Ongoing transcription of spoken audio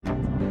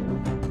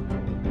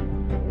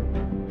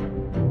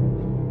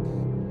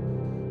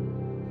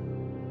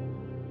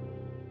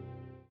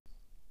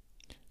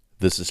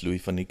This is Louis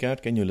van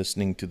Niekerk, and you're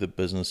listening to the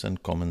Business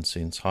and Common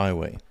Sense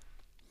Highway.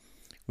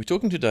 We're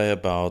talking today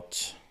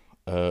about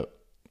an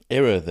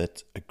error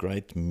that a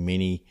great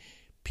many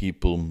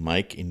people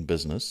make in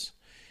business,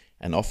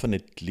 and often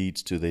it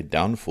leads to their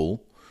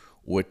downfall,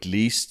 or at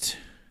least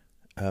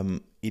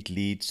it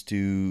leads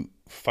to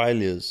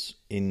failures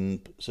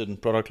in certain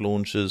product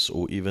launches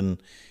or even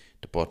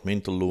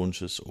departmental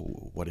launches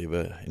or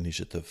whatever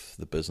initiative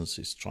the business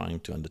is trying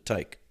to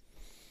undertake.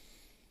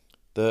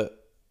 The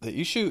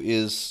issue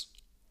is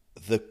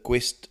the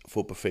quest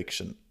for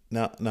perfection.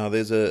 Now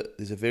there's a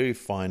very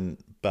fine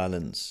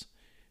balance.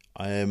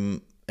 I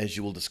am, as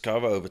you will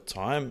discover over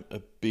time, a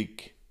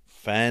big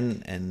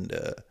fan and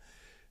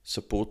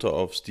supporter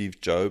of Steve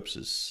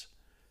Jobs'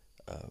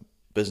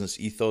 business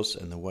ethos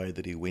and the way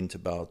that he went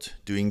about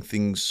doing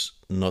things,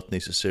 not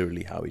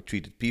necessarily how he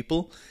treated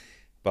people,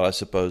 but I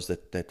suppose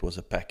that was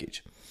a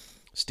package.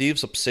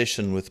 Steve's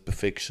obsession with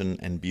perfection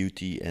and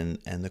beauty and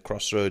the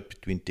crossroad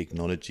between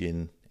technology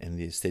and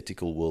the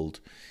aesthetical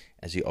world,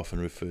 as he often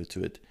referred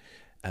to it,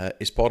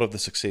 is part of the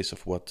success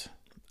of what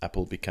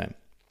Apple became.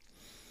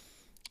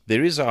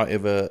 There is,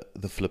 however,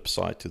 the flip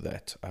side to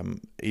that.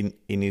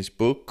 In his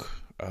book,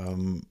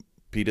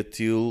 Peter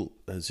Thiel,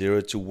 0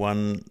 to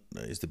 1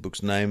 is the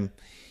book's name,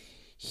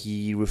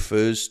 he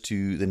refers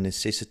to the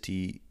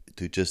necessity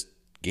to just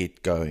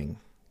get going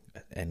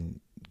and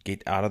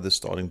get out of the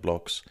starting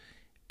blocks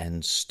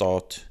and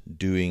start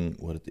doing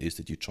what it is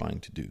that you're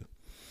trying to do.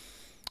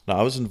 Now,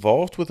 I was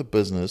involved with a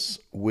business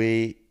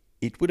where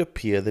it would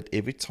appear that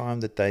every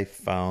time that they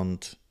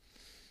found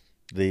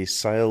their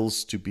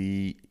sales to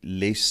be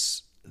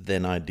less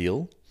than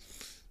ideal,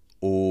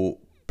 or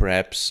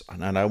perhaps,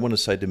 and I don't want to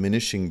say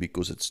diminishing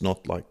because it's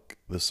not like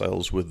the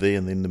sales were there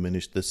and then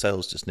diminished, the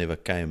sales just never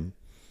came,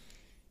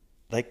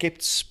 they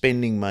kept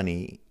spending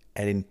money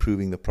at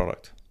improving the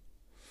product.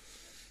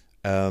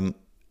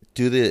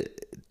 To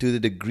the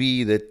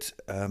degree that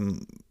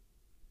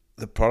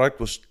the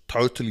product was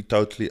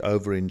totally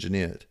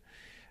over-engineered.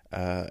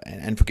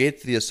 And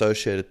forget the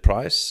associated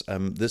price.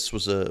 This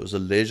was a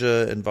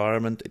leisure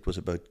environment. It was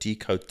a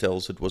boutique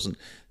hotels. It wasn't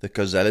the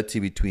causality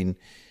between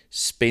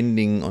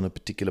spending on a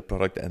particular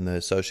product and the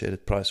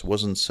associated price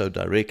wasn't so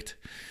direct.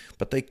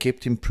 But they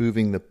kept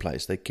improving the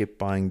place. They kept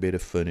buying better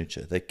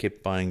furniture. They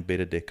kept buying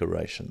better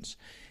decorations.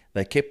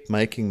 They kept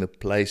making the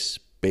place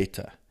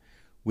better,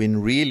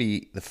 when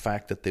really the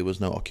fact that there was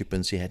no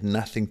occupancy had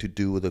nothing to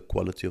do with the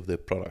quality of their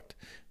product.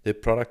 Their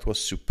product was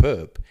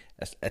superb,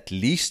 at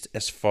least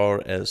as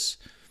far as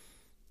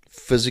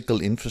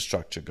physical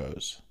infrastructure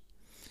goes.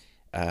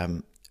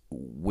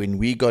 When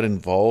we got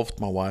involved,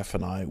 my wife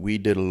and I, we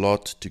did a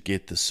lot to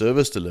get the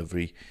service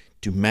delivery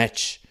to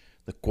match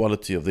the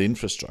quality of the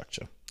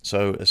infrastructure.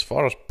 So as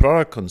far as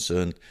product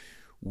concerned,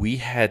 we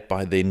had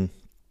by then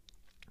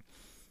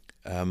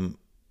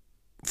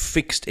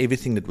fixed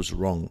everything that was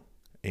wrong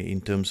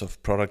in terms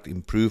of product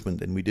improvement,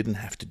 and we didn't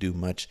have to do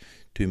much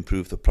to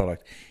improve the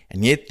product.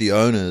 And yet the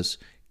owners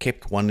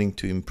kept wanting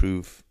to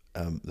improve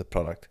the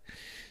product.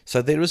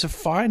 So there is a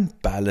fine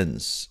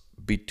balance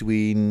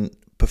between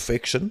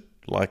perfection,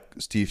 like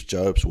Steve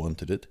Jobs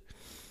wanted it,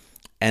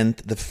 and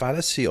the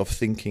fallacy of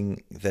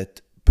thinking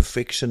that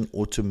perfection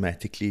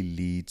automatically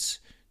leads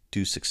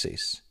to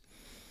success.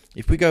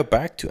 If we go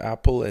back to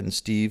Apple and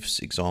Steve's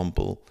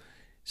example,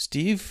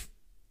 Steve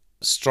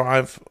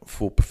strive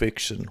for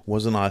perfection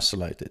wasn't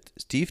isolated.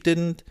 Steve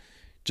didn't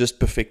just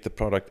perfect the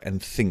product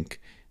and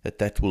think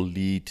that will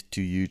lead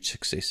to huge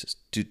successes.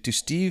 To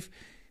Steve,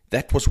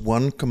 that was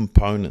one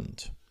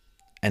component,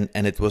 and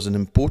it was an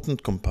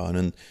important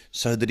component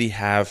so that he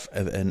have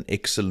an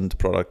excellent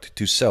product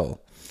to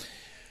sell.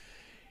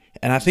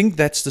 And I think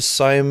that's the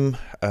same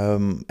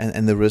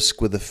and the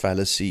risk with the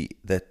fallacy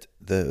that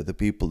the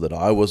people that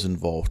I was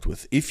involved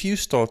with. If you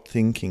start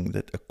thinking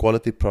that a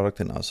quality product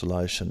in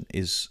isolation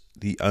is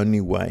the only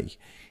way,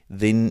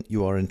 then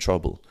you are in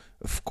trouble.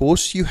 Of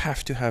course, you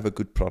have to have a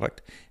good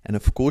product, and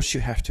of course, you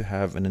have to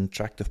have an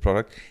attractive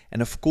product,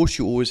 and of course,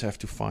 you always have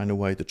to find a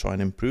way to try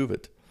and improve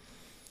it.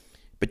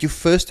 But you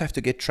first have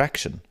to get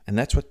traction, and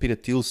that's what Peter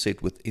Thiel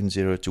said within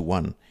 0 to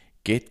 1.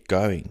 Get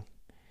going,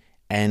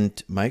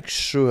 and make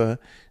sure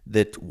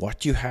that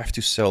what you have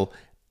to sell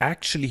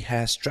actually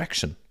has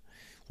traction.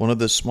 One of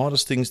the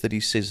smartest things that he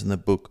says in the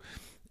book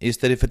is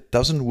that if it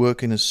doesn't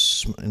work in a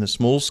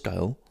small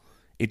scale,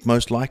 it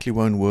most likely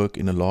won't work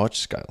in a large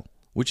scale,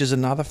 which is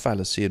another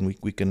fallacy, and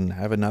we can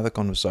have another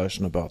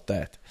conversation about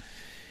that.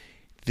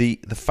 The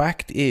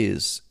fact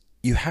is,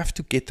 you have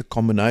to get the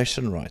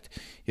combination right.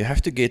 You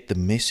have to get the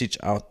message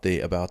out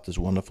there about this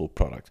wonderful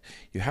product.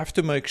 You have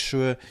to make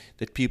sure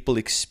that people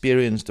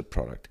experience the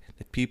product,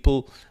 that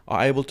people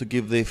are able to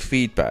give their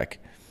feedback,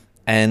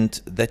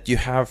 and that you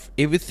have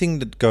everything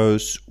that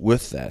goes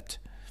with that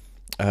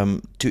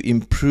to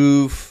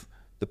improve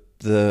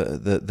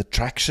the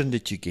traction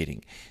that you're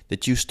getting,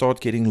 that you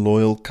start getting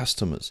loyal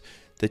customers,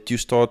 that you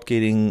start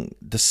getting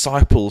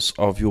disciples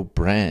of your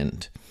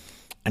brand.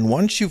 And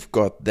once you've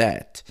got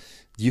that,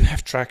 you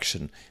have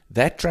traction.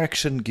 That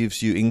traction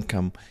gives you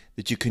income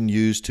that you can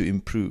use to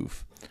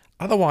improve.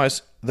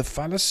 Otherwise, the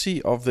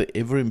fallacy of the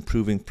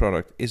ever-improving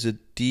product is a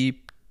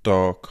deep,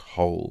 dark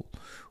hole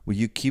where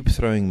you keep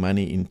throwing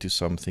money into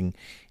something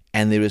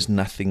and there is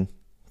nothing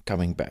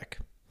coming back.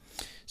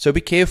 So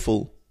be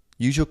careful,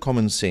 use your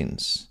common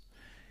sense.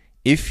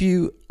 If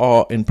you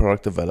are in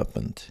product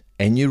development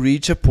and you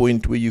reach a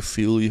point where you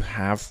feel you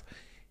have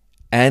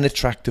an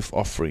attractive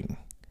offering,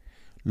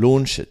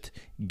 launch it,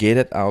 get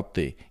it out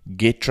there,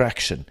 get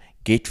traction,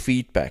 get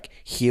feedback,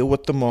 hear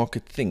what the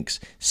market thinks,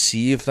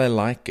 see if they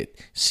like it,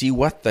 see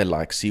what they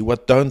like, see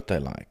what don't they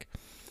like,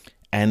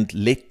 and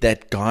let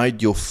that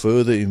guide your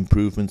further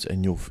improvements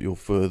and your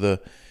further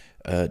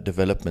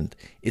development.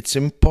 It's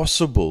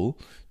impossible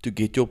to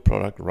get your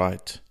product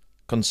right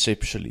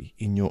conceptually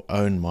in your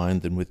own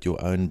mind and with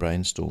your own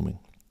brainstorming.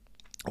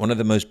 One of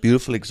the most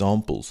beautiful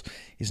examples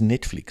is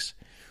Netflix,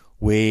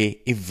 where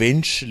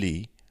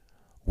eventually,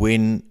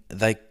 when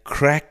they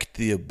cracked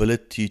the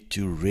ability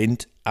to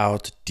rent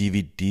out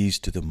DVDs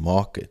to the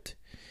market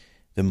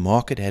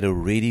had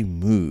already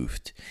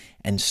moved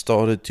and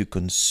started to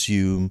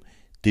consume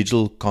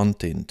digital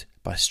content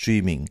by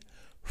streaming.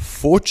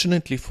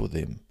 Fortunately for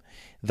them,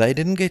 they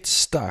didn't get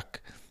stuck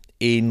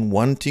in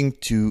wanting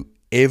to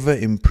ever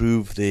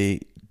improve their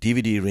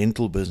DVD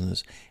rental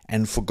business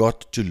and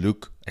forgot to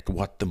look at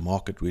what the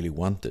market really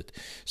wanted.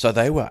 So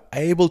they were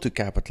able to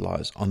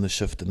capitalize on the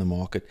shift in the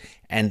market,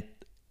 and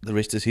the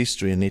rest is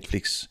history, and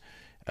Netflix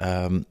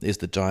is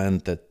the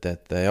giant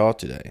that they are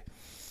today.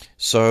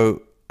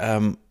 So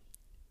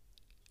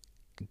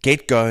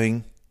get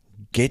going,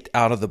 get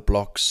out of the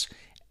blocks,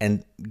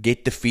 and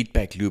get the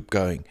feedback loop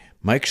going.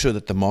 Make sure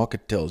that the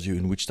market tells you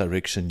in which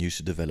direction you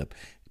should develop.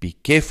 Be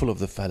careful of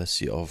the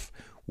fallacy of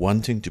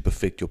wanting to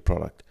perfect your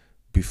product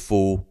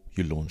before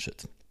you launch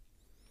it.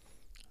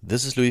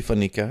 This is Louis van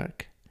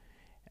Niekerk,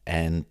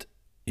 and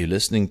you're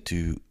listening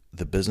to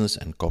the Business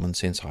and Common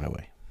Sense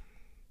Highway.